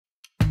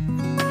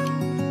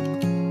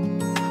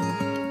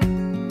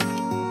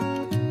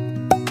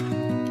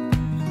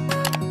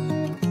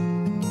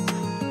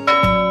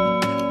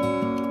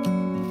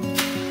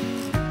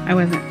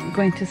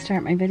going to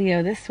start my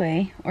video this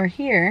way or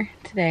here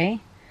today,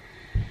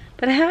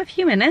 but I have a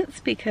few minutes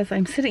because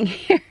I'm sitting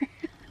here.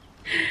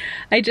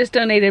 I just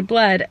donated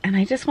blood and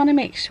I just want to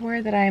make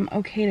sure that I'm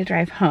okay to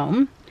drive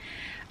home.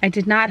 I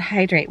did not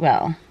hydrate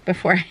well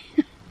before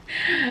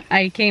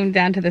I came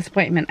down to this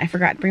appointment. I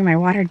forgot to bring my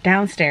water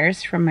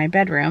downstairs from my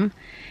bedroom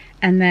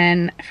and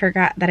then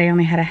forgot that I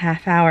only had a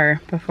half hour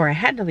before I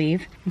had to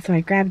leave. And so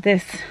I grabbed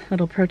this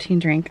little protein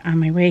drink on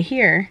my way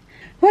here.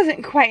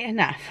 Wasn't quite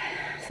enough.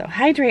 So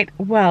hydrate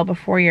well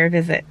before your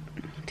visit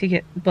to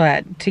give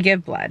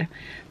blood.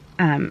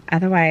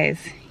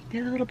 Otherwise, you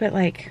get a little bit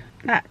like,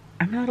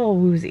 I'm a little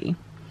woozy,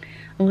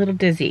 a little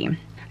dizzy.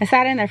 I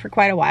sat in there for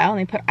quite a while and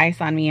they put ice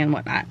on me and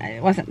whatnot.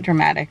 It wasn't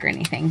dramatic or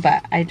anything,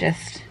 but I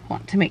just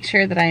want to make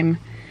sure that I'm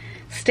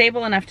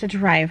stable enough to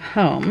drive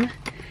home.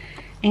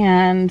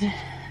 And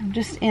I'm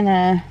just in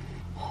a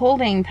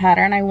holding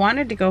pattern. I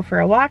wanted to go for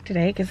a walk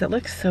today because it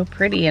looks so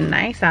pretty and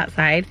nice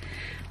outside,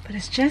 but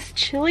it's just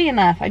chilly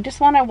enough. I just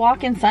want to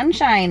walk in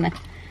sunshine.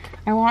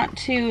 I want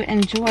to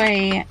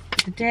enjoy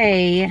the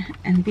day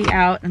and be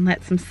out and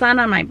let some sun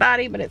on my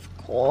body, but it's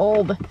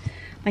cold.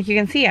 Like you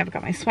can see, I've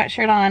got my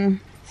sweatshirt on.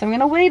 So I'm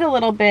gonna wait a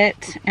little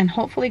bit and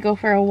hopefully go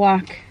for a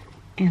walk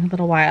in a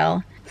little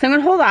while. So I'm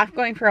gonna hold off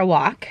going for a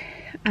walk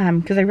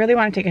because I really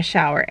want to take a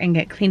shower and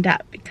get cleaned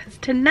up because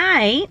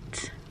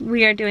tonight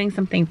we are doing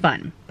something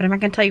fun. But I'm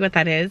not gonna tell you what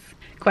that is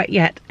quite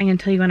yet. I'm gonna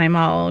tell you when I'm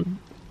all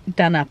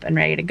done up and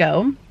ready to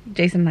go.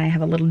 Jason and I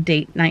have a little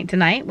date night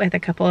tonight with a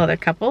couple other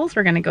couples.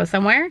 We're gonna go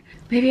somewhere.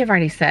 Maybe I've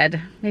already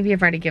said, maybe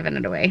I've already given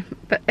it away,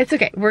 but it's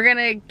okay. We're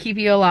gonna keep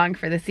you along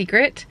for the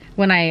secret.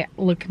 When I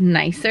look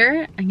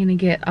nicer, I'm gonna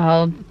get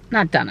all,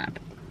 not done up.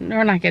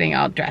 We're not getting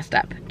all dressed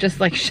up,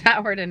 just like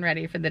showered and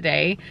ready for the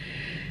day.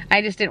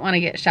 I just didn't wanna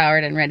get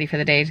showered and ready for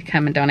the day to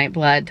come and donate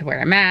blood, to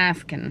wear a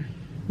mask and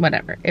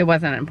whatever. It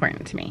wasn't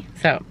important to me.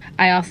 So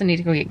I also need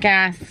to go get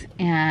gas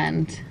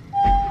and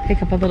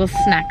pick up a little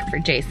snack for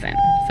Jason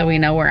so we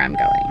know where I'm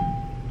going.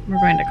 We're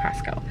going to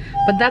Costco.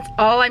 But that's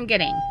all I'm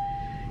getting.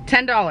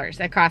 $10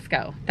 at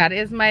Costco. That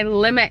is my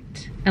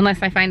limit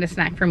unless I find a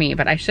snack for me,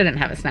 but I shouldn't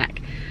have a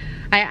snack.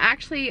 I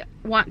actually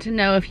want to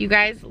know if you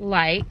guys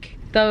like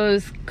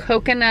those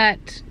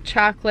coconut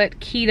chocolate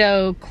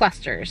keto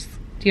clusters.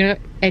 Do you know,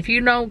 if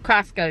you know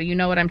Costco, you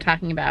know what I'm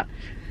talking about.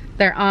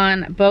 They're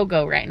on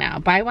BOGO right now.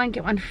 Buy one,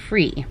 get one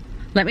free.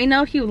 Let me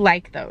know if you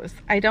like those.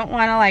 I don't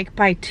want to like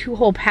buy 2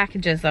 whole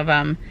packages of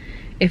them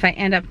if I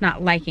end up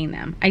not liking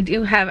them. I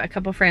do have a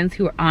couple friends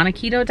who are on a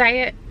keto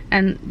diet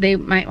and they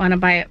might want to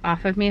buy it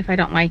off of me if I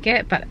don't like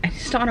it, but I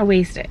just don't want to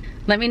waste it.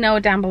 Let me know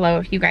down below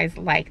if you guys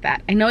like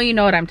that. I know you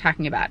know what I'm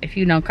talking about if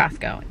you know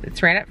Costco.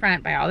 It's right up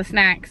front by all the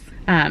snacks.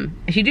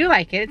 If you do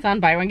like it, it's on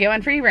buy one get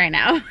one free right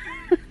now.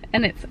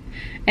 And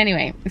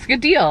anyway, it's a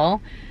good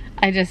deal.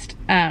 I just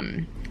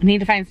need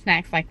to find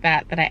snacks like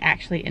that that I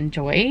actually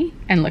enjoy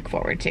and look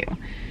forward to.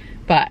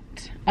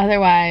 But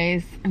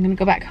otherwise, I'm gonna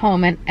go back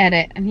home and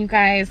edit. And you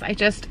guys,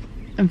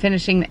 I'm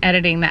finishing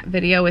editing that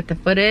video with the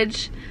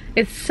footage.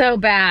 It's so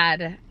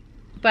bad,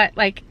 but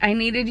like I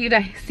needed you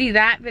to see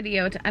that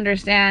video to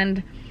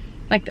understand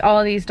like all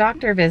of these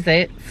doctor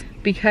visits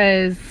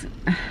because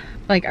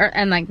like,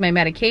 and like my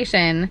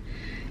medication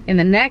in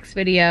the next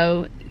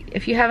video.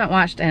 If you haven't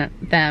watched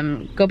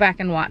them, go back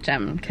and watch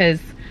them because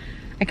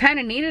I kind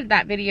of needed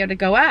that video to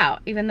go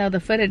out, even though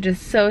the footage is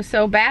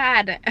so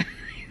bad. I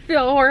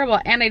feel horrible,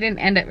 and I didn't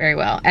end it very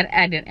well.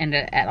 I didn't end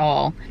it at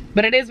all,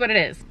 but it is what it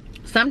is.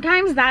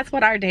 Sometimes that's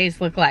what our days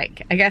look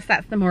like. I guess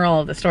that's the moral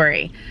of the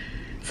story.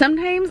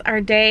 Sometimes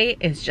our day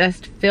is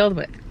just filled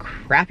with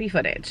crappy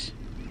footage,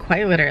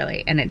 quite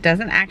literally, and it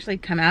doesn't actually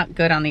come out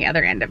good on the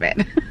other end of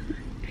it.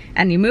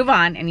 And you move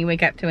on and you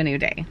wake up to a new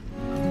day.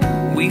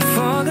 We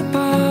fall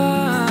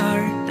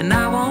apart, and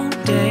I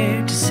won't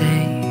dare to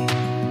say,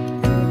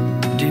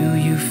 do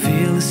you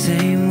feel the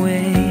same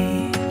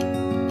way?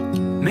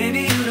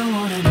 Maybe you don't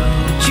want to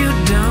know, but you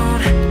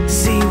don't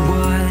see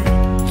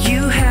what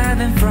you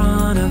have in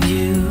front of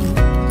you.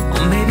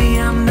 Or maybe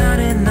I'm not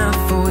enough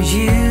for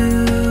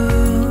you.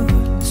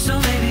 So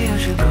maybe I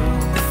should go.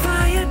 If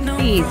I had known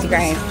These, you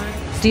guys,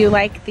 do you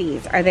like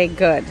these? Are they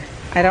good?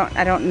 I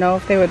don't know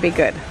if they would be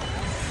good.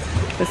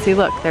 But see,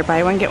 look, they're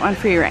buy one get one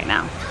free right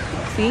now.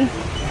 See?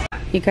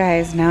 You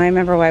guys, now I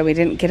remember why we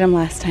didn't get them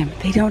last time.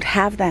 They don't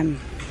have them.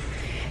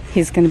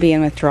 He's gonna be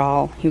in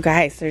withdrawal. You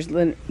guys,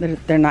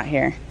 they're not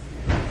here.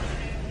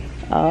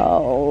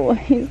 Oh,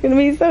 he's gonna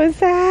be so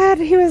sad.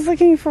 He was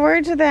looking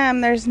forward to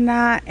them. There's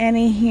not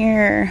any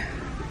here.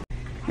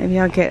 Maybe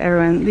I'll get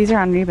everyone, these are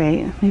on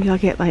rebate. Maybe I'll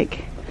get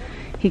like,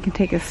 he can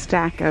take a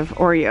stack of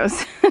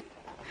Oreos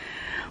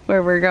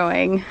where we're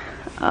going.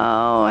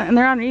 Oh, and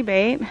they're on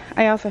rebate.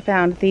 I also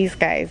found these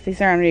guys. These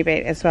are on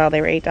rebate as well.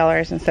 They were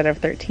 $8 instead of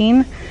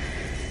 $13.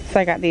 So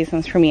I got these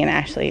ones for me and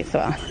Ashley as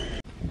well.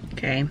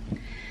 Okay,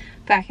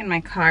 back in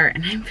my car,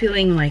 and I'm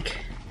feeling like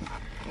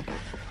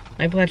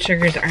my blood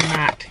sugars are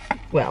not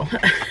well.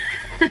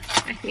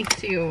 I need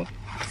to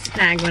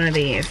snag one of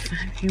these.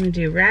 I'm gonna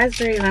do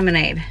raspberry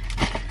lemonade.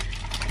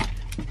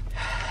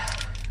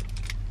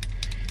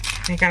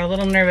 I got a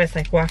little nervous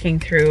like walking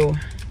through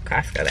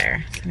Costco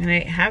there. So I'm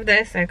gonna have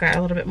this. I've got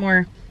a little bit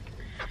more.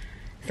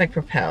 It's like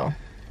Propel.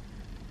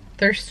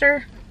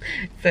 Thirster.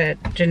 It's a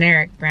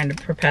generic brand of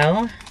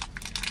Propel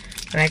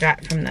that I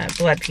got from the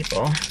Blood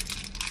People.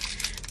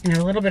 And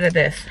a little bit of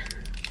this.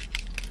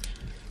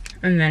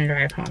 And then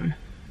drive home.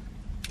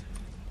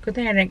 Good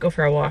thing I didn't go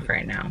for a walk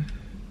right now.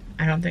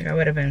 I don't think I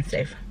would have been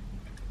safe.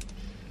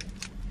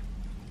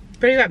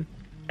 Pretty good.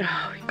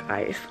 Oh, you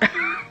guys.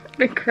 I've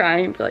been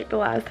crying for like the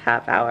last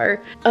half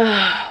hour.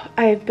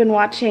 I've been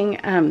watching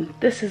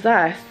This Is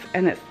Us,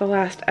 and it's the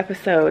last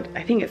episode.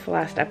 I think it's the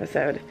last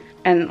episode.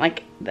 And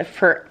like the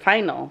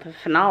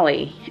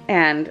finale.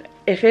 And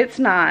if it's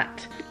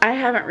not, I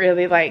haven't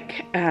really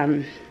like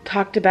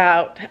talked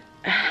about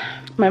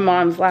my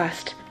mom's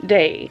last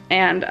day.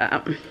 And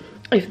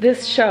if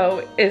this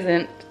show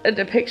isn't a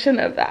depiction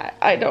of that,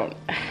 I don't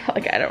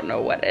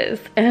know what is.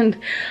 And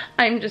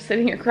I'm just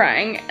sitting here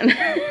crying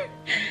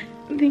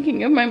and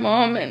thinking of my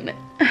mom, and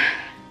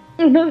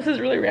I know this is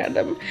really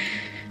random.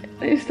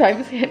 These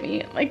times hit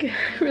me like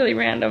really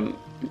random.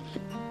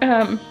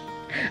 I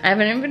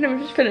haven't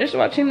even finished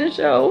watching the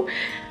show,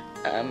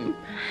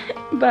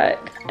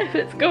 but if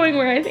it's going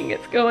where I think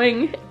it's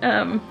going,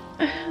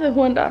 the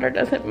one daughter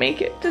doesn't make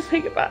it to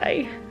say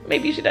goodbye.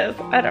 Maybe she does,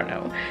 I don't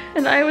know.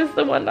 And I was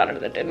the one daughter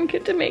that didn't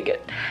get to make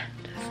it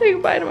to say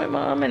goodbye to my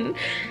mom, and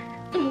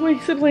my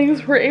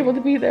siblings were able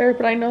to be there,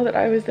 but I know that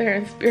I was there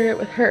in spirit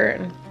with her.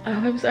 And oh,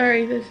 I'm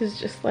sorry, this is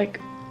just like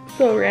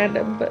so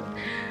random, but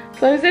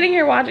so I was sitting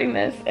here watching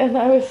this, and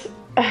I was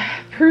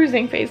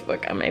perusing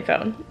Facebook on my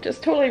phone,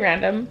 just totally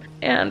random,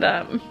 and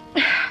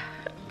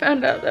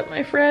found out that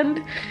my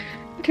friend,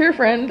 dear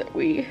friend,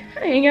 we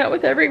hang out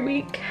with every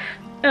week,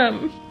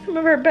 some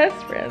of our best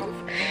friends.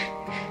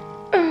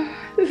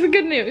 This is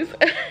good news,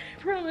 I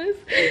promise.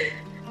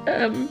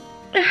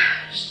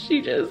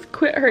 She just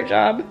quit her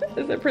job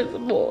as a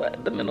principal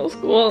at the middle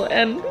school,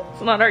 and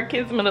it's not our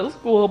kids' middle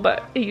school,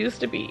 but it used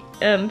to be.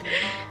 And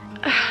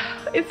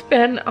it's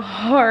been a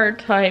hard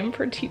time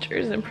for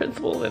teachers and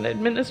principals and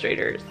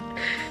administrators,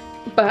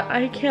 but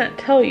I can't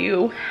tell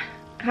you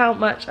how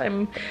much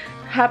I'm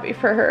happy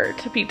for her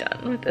to be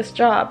done with this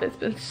job. It's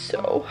been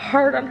so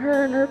hard on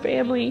her and her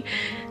family.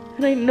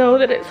 And I know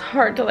that it's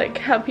hard to like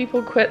have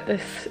people quit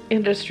this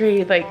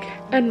industry, like,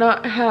 and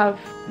not have,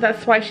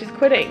 that's why she's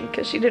quitting,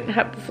 because she didn't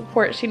have the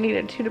support she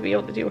needed to be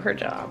able to do her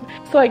job.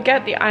 So I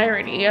get the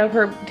irony of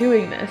her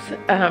doing this,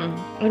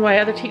 and why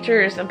other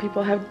teachers and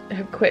people have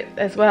quit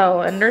as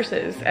well, and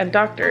nurses and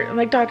doctors. And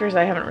like doctors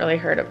I haven't really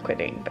heard of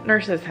quitting, but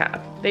nurses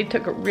have. They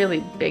took a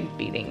really big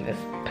beating this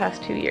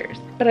past 2 years.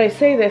 But I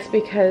say this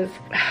because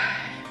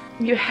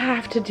you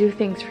have to do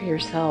things for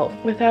yourself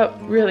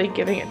without really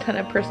giving a ton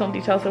of personal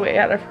details away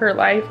out of her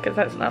life, because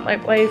that's not my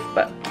place.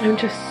 But I'm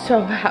just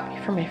so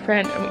happy for my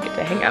friend, and we get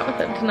to hang out with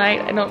them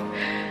tonight. I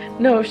don't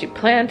know if she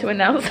planned to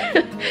announce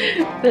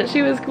that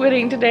she was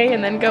quitting today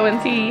and then go and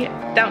see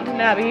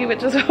Downton Abbey,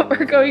 which is what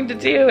we're going to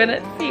do, and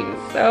it seems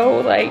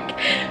so like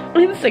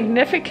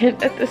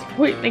insignificant at this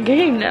point in the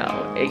game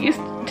now. It used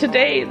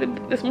today,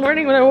 this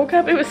morning when I woke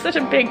up, it was such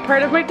a big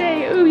part of my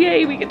day. Oh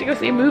yay, we get to go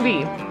see a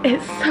movie.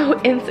 It's so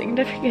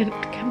insignificant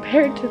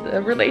compared to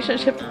the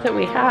relationships that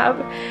we have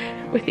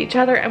with each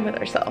other and with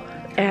ourselves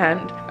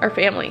and our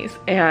families,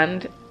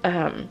 and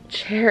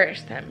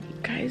cherish them.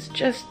 You guys,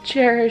 just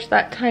cherish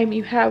that time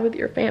you have with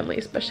your family,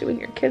 especially when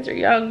your kids are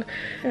young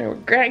and your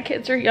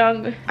grandkids are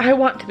young. I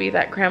want to be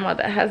that grandma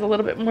that has a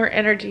little bit more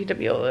energy to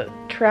be able to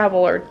travel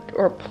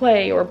or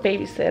play or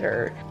babysit,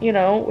 or, you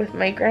know, with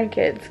my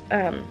grandkids.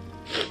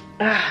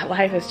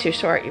 Life is too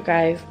short, you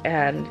guys,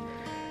 and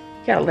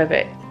you gotta live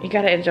it. You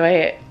gotta enjoy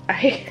it.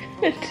 I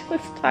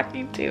was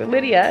talking to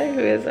Lydia,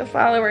 who is a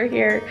follower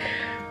here.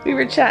 We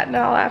were chatting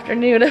all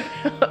afternoon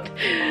about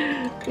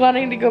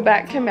wanting to go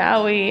back to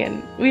Maui,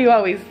 and we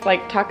always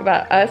like talk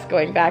about us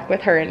going back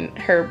with her and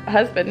her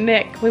husband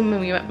Nick when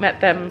we met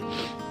them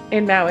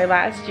in Maui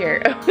last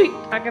year. We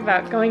talk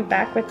about going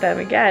back with them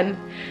again,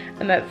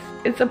 and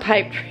it's a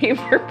pipe dream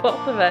for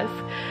both of us.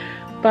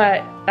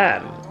 But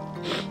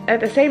at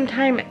the same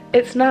time,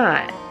 it's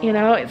not, you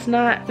know, it's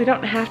not, we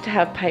don't have to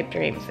have pipe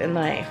dreams in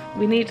life.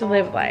 We need to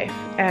live life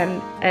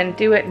and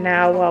do it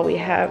now while we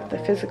have the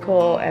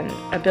physical and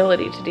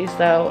ability to do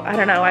so. I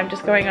don't know, I'm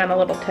just going on a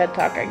little TED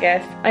Talk, I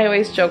guess. I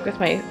always joke with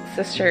my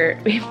sister,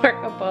 we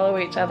Marco Polo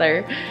each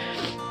other.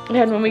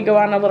 And when we go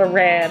on a little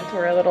rant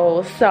or a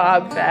little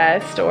sob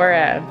fest or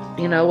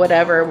you know,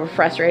 whatever, we're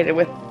frustrated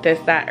with this,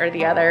 that, or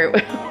the other,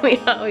 we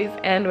always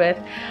end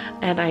with,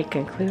 and I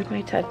conclude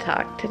my TED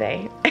Talk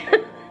today.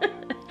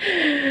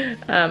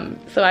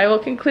 So I will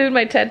conclude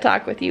my TED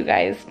Talk with you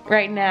guys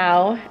right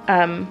now.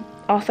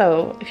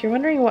 Also, if you're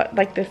wondering what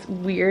like this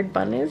weird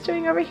bun is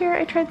doing over here,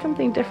 I tried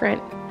something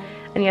different.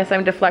 And yes,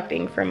 I'm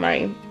deflecting from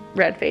my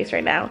red face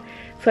right now.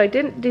 So I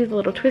didn't do the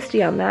little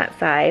twisty on that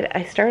side.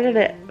 I started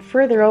it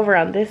further over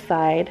on this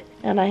side,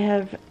 and I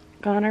have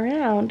gone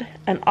around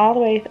and all the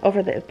way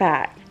over the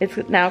back. It's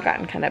now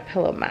gotten kind of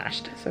pillow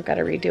mashed, so I've got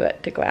to redo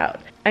it to go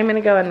out. I'm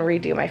gonna go and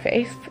redo my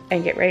face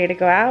and get ready to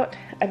go out.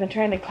 I've been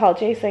trying to call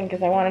Jason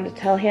because I wanted to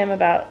tell him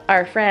about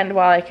our friend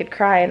while I could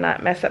cry and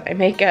not mess up my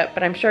makeup,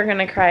 but I'm sure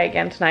gonna cry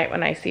again tonight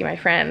when I see my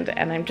friend,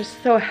 and I'm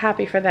just so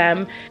happy for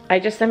them. I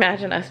just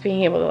imagine us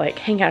being able to like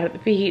hang out at the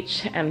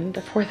beach and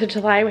the 4th of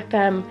July with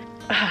them.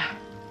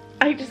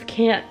 I just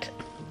can't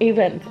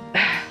even.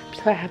 I'm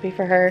so happy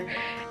for her,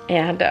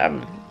 and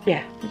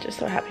yeah, I'm just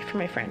so happy for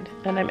my friend,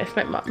 and I miss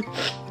my mom.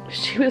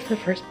 She was the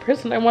first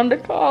person I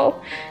wanted to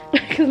call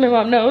because my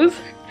mom knows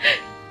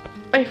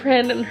my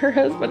friend and her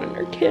husband and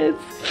her kids.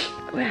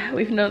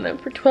 We've known them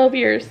for 12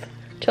 years,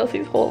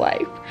 Chelsea's whole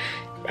life.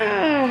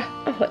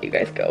 I'll let you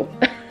guys go.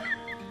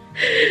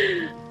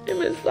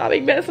 I'm a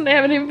sobbing mess and I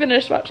haven't even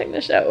finished watching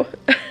the show.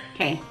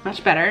 Okay,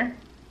 much better.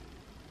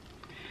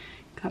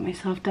 Got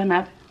myself done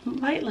up. The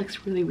light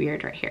looks really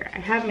weird right here. I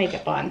have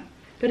makeup on,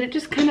 but it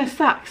just kind of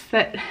sucks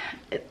that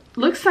it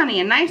looks sunny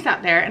and nice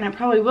out there, and it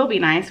probably will be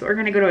nice, but we're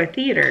gonna go to a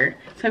theater.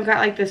 So I've got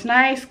like this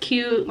nice,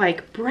 cute,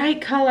 like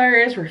bright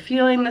colors. We're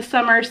feeling the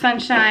summer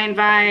sunshine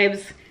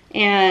vibes.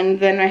 And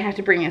then I have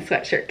to bring a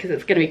sweatshirt because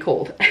it's gonna be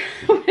cold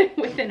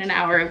within an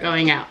hour of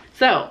going out.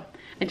 So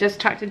I just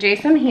talked to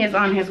Jason. He is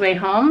on his way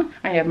home.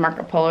 I have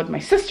Marco Polo with my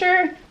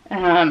sister.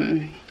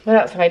 What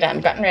else have I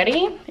done? Gotten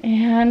ready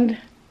and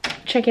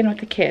check in with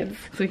the kids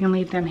so we can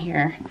leave them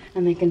here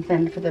and they can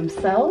fend for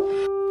themselves.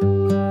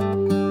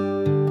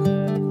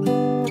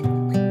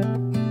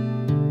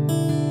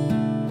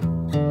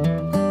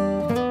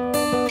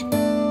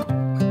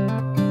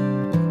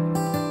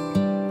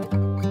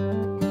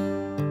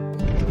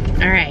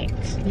 All right,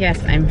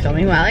 yes, I'm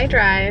filming while I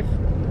drive.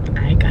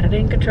 I got it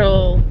in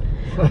control.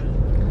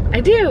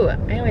 I do,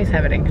 I always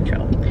have it in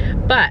control.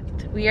 But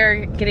we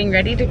are getting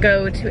ready to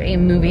go to a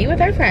movie with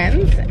our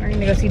friends. We're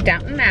gonna go see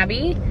Downton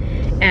Abbey.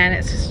 And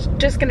it's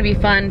just gonna be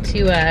fun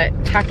to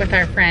talk with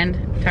our friend,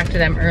 talk to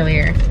them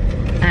earlier,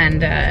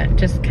 and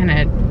just kind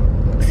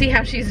of see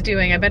how she's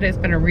doing. I bet it's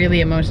been a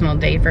really emotional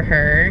day for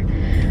her.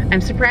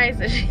 I'm surprised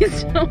that she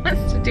still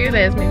wants to do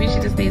this. Maybe she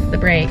just needs the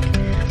break,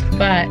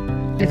 but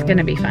it's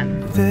gonna be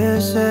fun.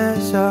 This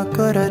is a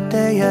good a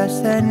day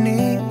as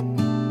any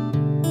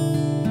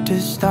to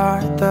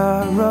start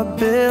the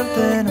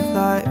rebuilding of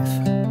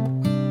life.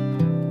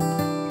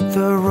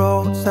 The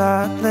roads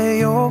that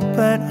lay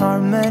open are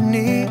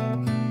many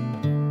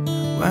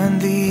when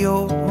the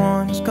old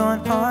one's gone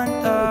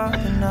under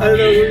the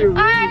night.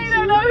 I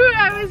don't know who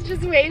I was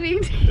just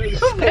waving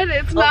to, but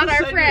it's not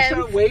our friend.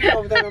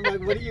 I'm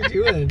like, what are you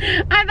doing?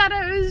 I thought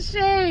it was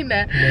Shane,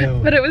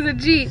 No. but it was a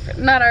Jeep,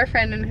 not our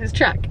friend in his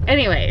truck.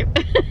 Anyway,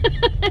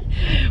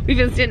 we've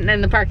been sitting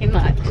in the parking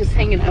lot just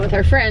hanging out with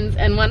our friends,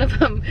 and one of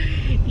them,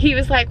 he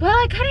was like, well,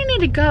 I kind of need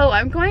to go.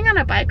 I'm going on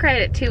a bike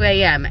ride at 2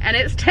 a.m. and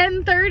it's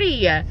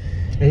 10:30.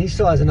 And he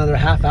still has another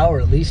half hour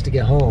at least to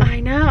get home.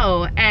 I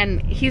know,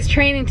 and he's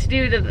training to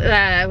do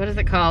the, what is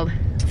it called?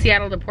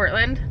 Seattle to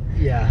Portland?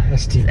 Yeah,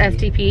 STP.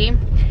 STP.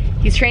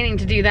 He's training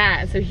to do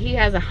that, so he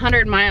has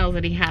 100 miles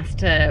that he has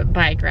to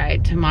bike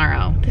ride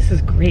tomorrow. This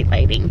is great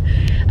lighting.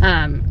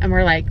 And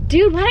we're like,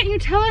 dude, why don't you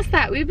tell us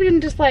that? We've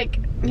been just like,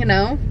 you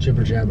know,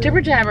 Jibber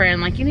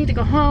jabbering, like, you need to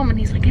go home. And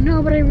he's like, I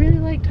know, but I really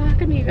like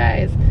talking to you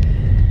guys.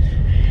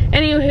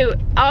 Anywho,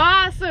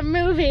 awesome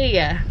movie.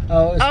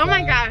 Oh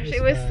my gosh,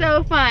 it was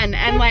so fun.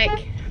 And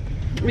like,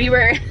 we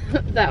were,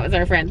 that was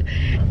our friend.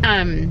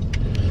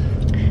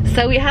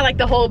 So we had like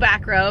the whole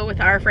back row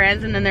with our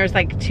friends, and then there's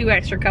like 2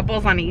 extra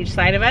couples on each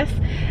side of us.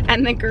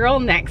 And the girl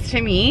next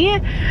to me,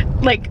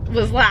 like,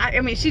 was I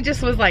mean, she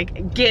just was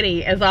like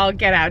giddy as all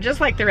get out, just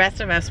like the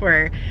rest of us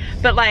were.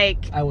 But like,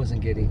 I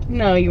wasn't giddy.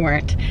 No, you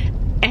weren't.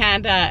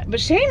 And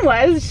but Shane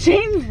was.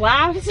 Shane's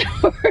laughs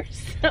were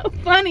so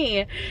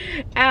funny.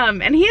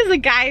 And he is a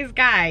guy's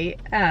guy.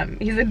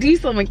 He's a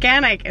diesel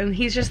mechanic, and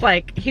he's just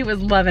like, he was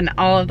loving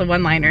all of the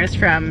one-liners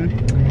from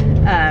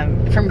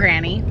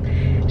Granny.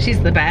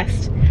 She's the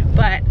best.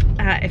 But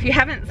if you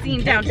haven't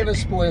seen Downton, give a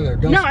spoiler.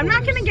 Don't no, I'm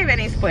not gonna give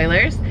any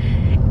spoilers.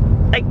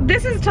 Like,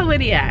 this is to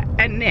Lydia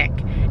and Nick.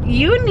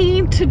 You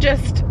need to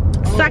just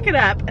suck it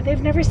up.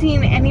 They've never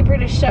seen any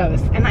British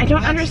shows, and I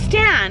don't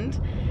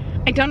understand.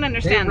 I don't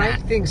understand that. They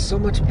write things so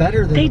much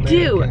better than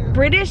American. Do.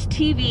 British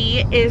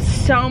TV is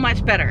so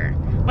much better.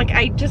 Like,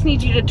 I just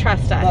need you to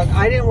trust us. Look,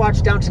 I didn't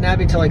watch Downton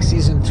Abbey till like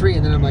season 3,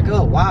 and then I'm like,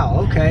 oh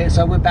wow, okay.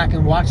 So I went back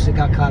and watched it,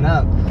 got caught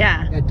up.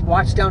 Yeah. I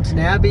watched Downton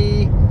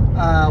Abbey.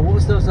 What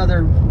was those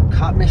other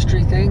cop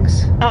mystery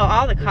things? Oh,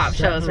 all the cop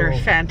shows are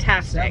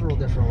fantastic. Several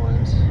different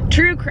ones.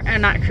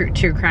 Not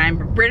true crime,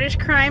 but British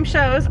crime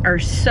shows are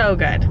so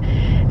good.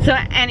 So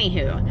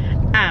anywho,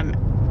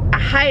 I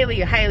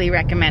highly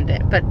recommend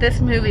it. But this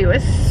movie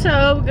was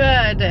so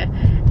good.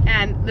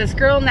 And this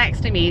girl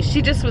next to me,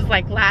 she just was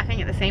like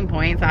laughing at the same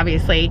points,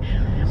 obviously.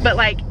 But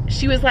like,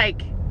 she was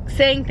like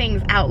saying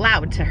things out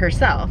loud to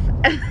herself.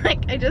 And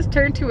like, I just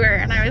turned to her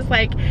and I was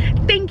like,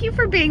 thank you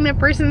for being the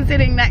person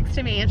sitting next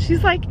to me. And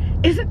she's like,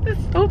 isn't this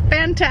so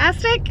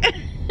fantastic?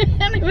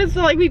 And it was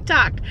like, we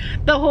talked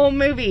the whole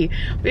movie.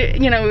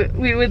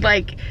 We would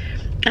like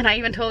And I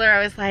even told her,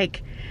 I was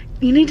like,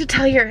 you need to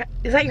tell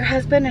is that your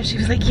husband? And she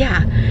was like,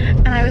 yeah.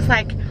 And I was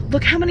like,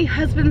 look how many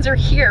husbands are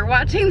here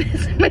watching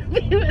this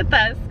movie with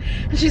us.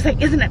 And she's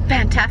like, isn't it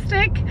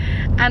fantastic?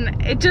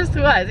 And it just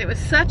was. It was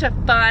such a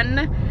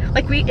fun,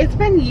 like it's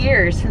been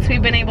years since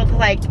we've been able to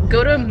like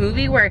go to a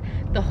movie where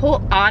the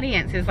whole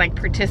audience is like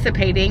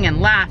participating and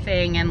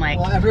laughing and like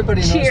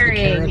everybody cheering.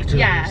 Knows the characters,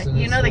 yeah,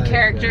 you know the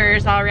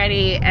characters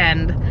already.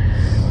 And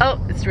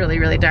oh, it's really,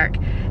 really dark.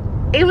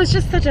 It was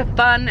just such a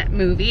fun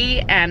movie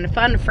and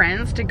fun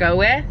friends to go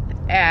with.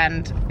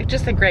 And it's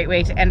just a great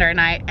way to end our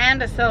night and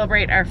to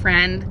celebrate our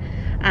friend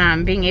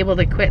being able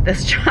to quit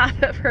this job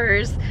of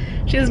hers.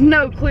 She has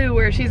no clue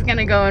where she's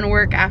gonna go and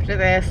work after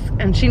this,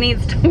 and she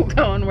needs to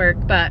go and work,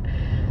 but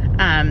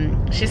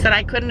she said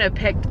I couldn't have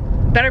picked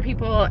better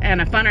people and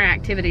a funner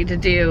activity to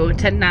do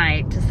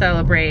tonight to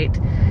celebrate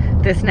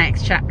this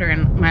next chapter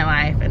in my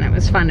life, and it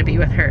was fun to be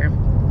with her.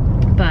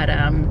 But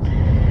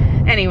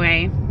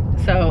anyway,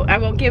 so I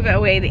won't give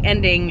away the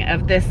ending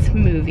of this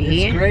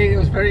movie. It's great. It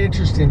was very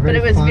interesting. Very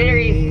but it was funny.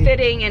 Very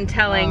fitting and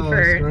telling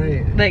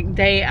for the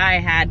day I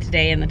had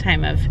today in the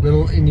time of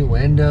little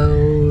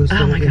innuendos.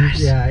 Oh my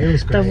gosh. Yeah, it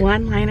was great. The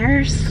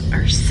one-liners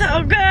are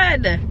so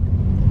good.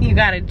 You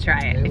gotta try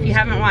it. If you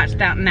haven't watched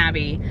Downton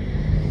Abbey,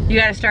 you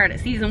gotta start at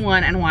season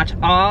 1 and watch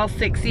all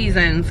 6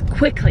 seasons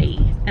quickly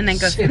and then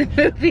go see the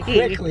movie.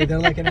 Quickly, they're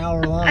like an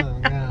hour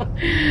long. Yeah.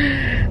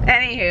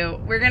 Anywho,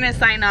 we're gonna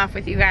sign off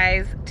with you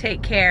guys.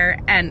 Take care,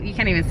 and you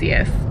can't even see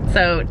us.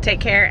 So take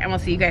care, and we'll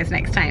see you guys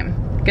next time.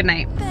 Good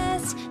night.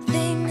 Best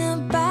thing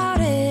about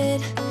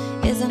it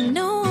is I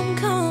know I'm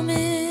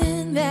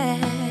coming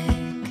back.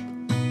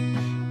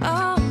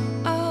 Oh,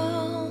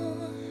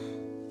 oh.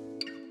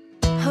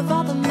 Of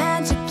all the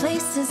magic